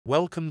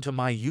Welcome to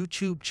my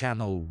YouTube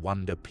channel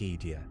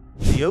Wonderpedia.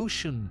 The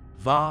ocean,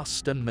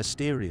 vast and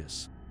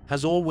mysterious,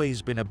 has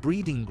always been a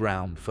breeding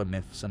ground for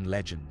myths and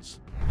legends.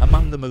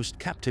 Among the most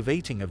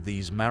captivating of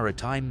these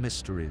maritime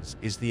mysteries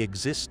is the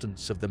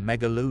existence of the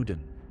megalodon,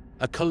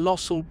 a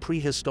colossal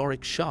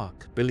prehistoric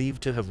shark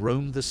believed to have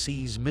roamed the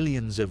seas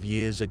millions of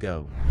years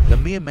ago. The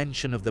mere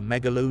mention of the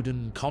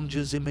megalodon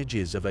conjures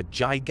images of a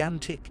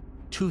gigantic,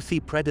 toothy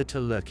predator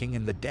lurking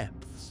in the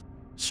depths,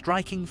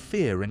 striking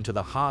fear into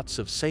the hearts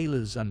of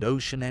sailors and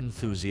ocean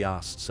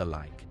enthusiasts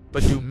alike.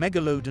 But do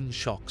megalodon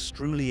sharks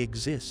truly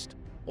exist,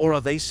 or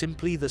are they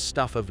simply the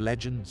stuff of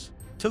legends?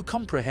 To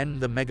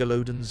comprehend the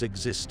megalodon's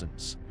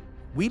existence,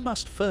 we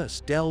must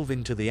first delve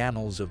into the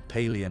annals of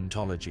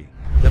paleontology.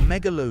 The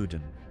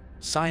megalodon,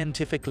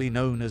 scientifically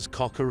known as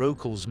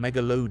Cockorokols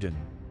megalodon,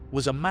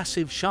 was a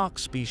massive shark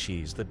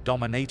species that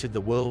dominated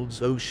the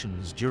world's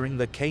oceans during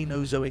the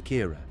Cainozoic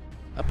era,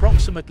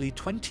 approximately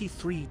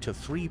 23 to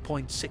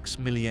 3.6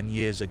 million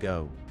years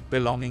ago.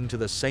 Belonging to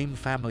the same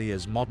family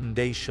as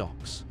modern-day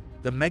sharks,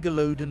 the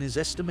megalodon is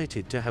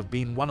estimated to have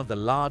been one of the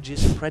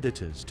largest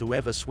predators to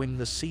ever swim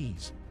the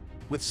seas,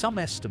 with some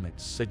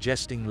estimates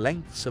suggesting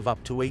lengths of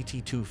up to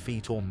 82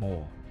 feet or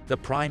more. The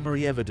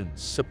primary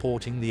evidence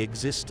supporting the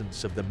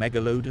existence of the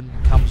megalodon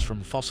comes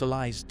from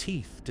fossilized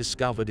teeth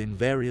discovered in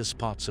various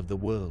parts of the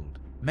world.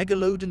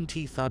 Megalodon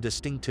teeth are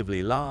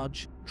distinctively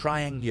large,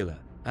 triangular,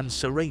 and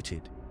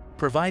serrated,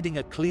 providing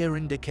a clear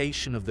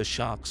indication of the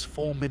shark's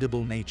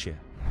formidable nature.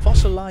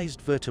 Fossilized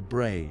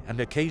vertebrae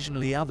and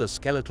occasionally other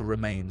skeletal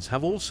remains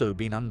have also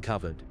been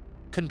uncovered,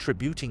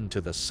 contributing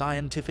to the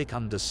scientific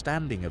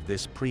understanding of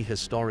this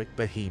prehistoric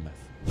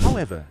behemoth.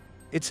 However,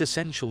 it's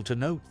essential to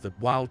note that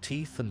while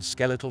teeth and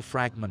skeletal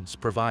fragments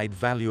provide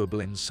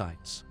valuable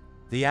insights,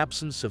 the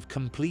absence of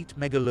complete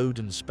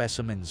megalodon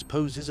specimens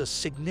poses a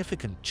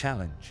significant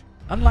challenge.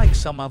 Unlike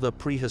some other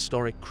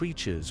prehistoric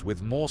creatures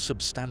with more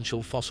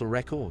substantial fossil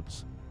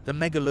records, the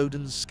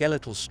megalodon's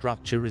skeletal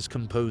structure is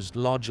composed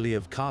largely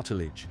of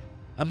cartilage,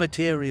 a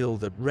material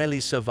that rarely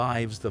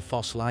survives the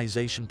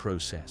fossilization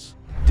process.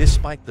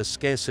 Despite the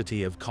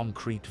scarcity of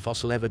concrete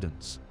fossil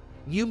evidence,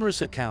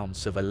 numerous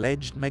accounts of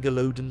alleged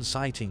megalodon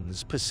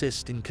sightings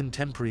persist in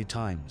contemporary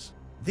times.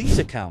 These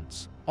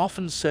accounts,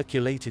 often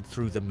circulated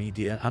through the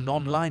media and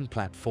online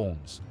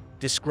platforms,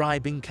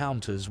 describe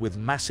encounters with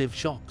massive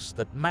sharks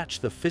that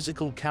match the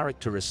physical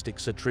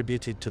characteristics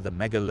attributed to the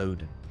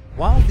megalodon.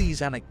 While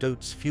these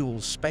anecdotes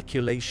fuel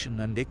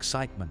speculation and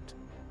excitement,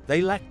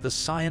 they lack the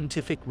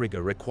scientific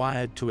rigor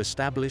required to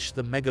establish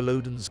the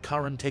megalodon's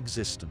current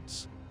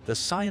existence. The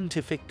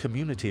scientific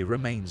community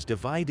remains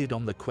divided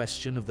on the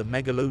question of the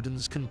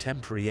megalodon's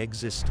contemporary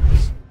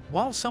existence.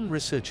 While some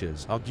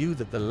researchers argue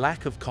that the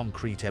lack of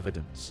concrete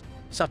evidence,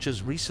 such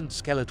as recent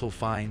skeletal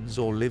finds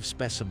or live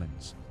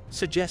specimens,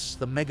 suggests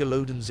the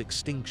megalodon's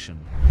extinction,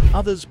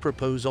 others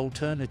propose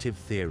alternative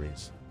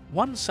theories.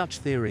 One such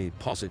theory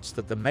posits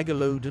that the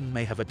megalodon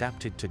may have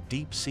adapted to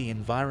deep-sea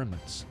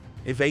environments,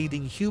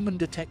 evading human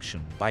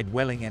detection by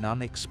dwelling in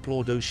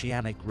unexplored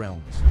oceanic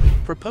realms.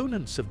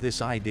 Proponents of this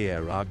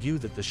idea argue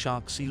that the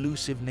shark's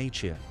elusive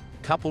nature,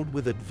 coupled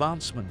with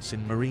advancements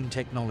in marine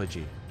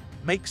technology,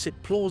 makes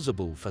it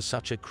plausible for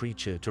such a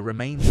creature to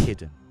remain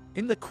hidden.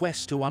 In the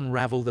quest to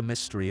unravel the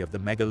mystery of the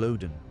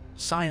megalodon,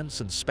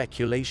 science and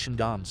speculation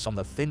dance on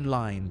the thin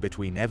line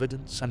between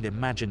evidence and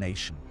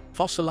imagination.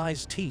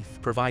 Fossilized teeth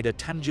provide a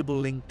tangible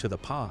link to the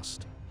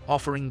past,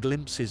 offering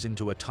glimpses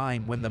into a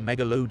time when the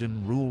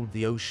megalodon ruled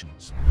the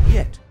oceans.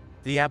 Yet,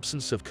 the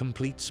absence of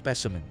complete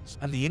specimens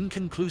and the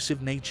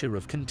inconclusive nature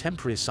of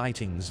contemporary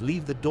sightings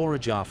leave the door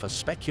ajar for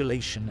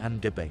speculation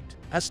and debate.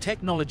 As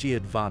technology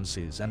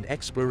advances and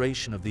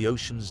exploration of the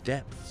ocean's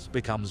depths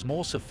becomes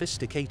more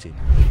sophisticated,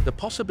 the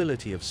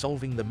possibility of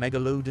solving the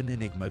megalodon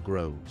enigma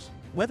grows.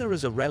 Whether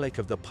as a relic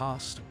of the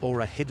past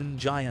or a hidden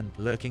giant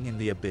lurking in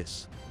the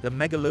abyss, the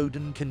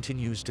megalodon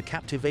continues to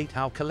captivate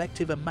our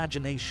collective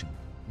imagination,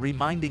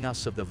 reminding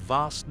us of the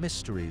vast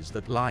mysteries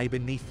that lie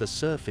beneath the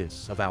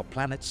surface of our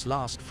planet's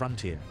last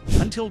frontier.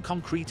 Until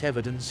concrete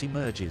evidence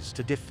emerges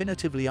to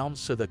definitively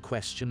answer the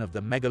question of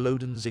the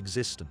megalodon's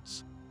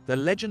existence, the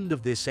legend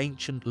of this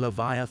ancient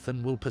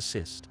leviathan will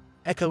persist,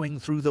 echoing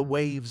through the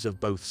waves of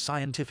both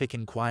scientific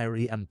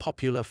inquiry and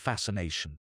popular fascination.